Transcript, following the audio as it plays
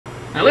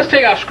Now let's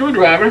take our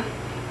screwdriver.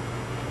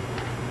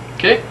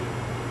 Okay.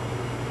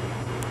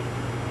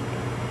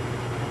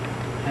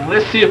 And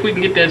let's see if we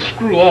can get that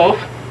screw off.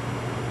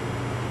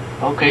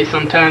 Okay,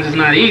 sometimes it's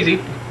not easy.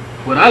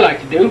 What I like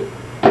to do,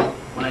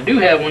 when I do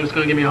have one that's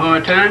going to give me a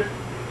hard time,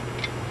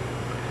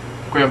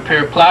 grab a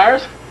pair of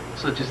pliers,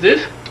 such as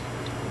this,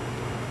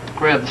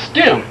 grab the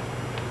stem,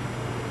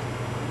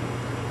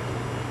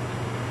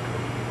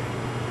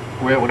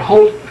 where it would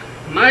hold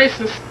nice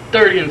and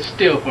sturdy and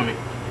still for me.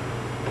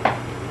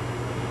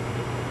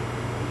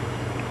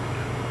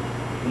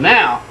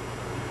 Now,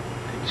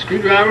 take the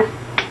screwdriver,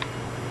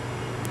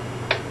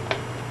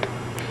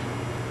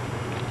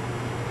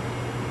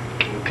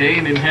 okay,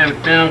 didn't have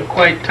it down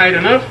quite tight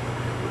enough.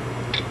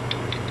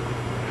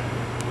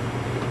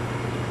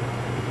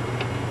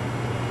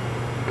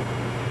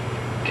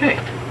 Okay.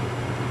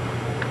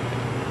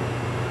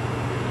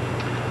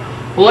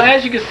 Well,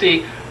 as you can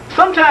see,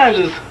 sometimes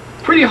it's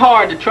pretty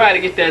hard to try to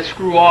get that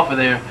screw off of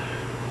there.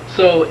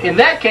 So in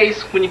that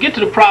case, when you get to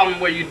the problem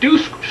where you do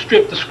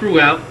strip the screw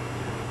out,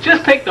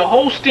 just take the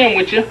whole stem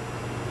with you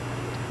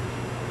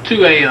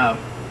to a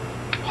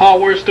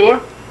hardware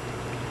store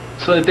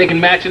so that they can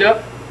match it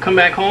up, come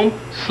back home,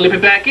 slip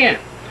it back in.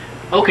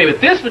 Okay, but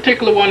this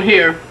particular one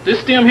here, this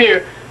stem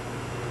here,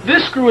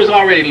 this screw is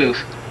already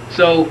loose.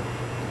 So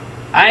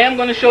I am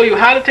going to show you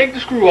how to take the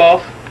screw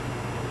off,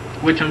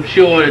 which I'm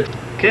sure that,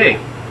 okay,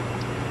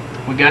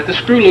 we got the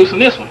screw loose in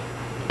this one.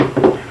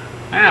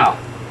 Now,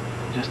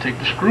 just take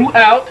the screw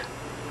out.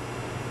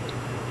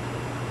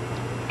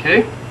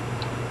 Okay,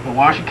 the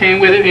washer came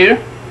with it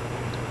here.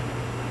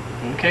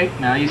 Okay,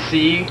 now you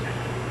see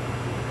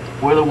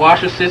where the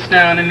washer sits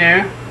down in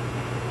there.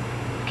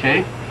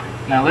 Okay,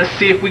 now let's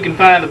see if we can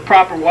find the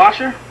proper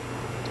washer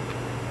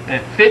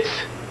that fits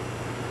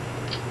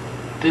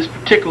this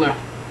particular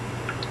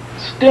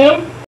stem.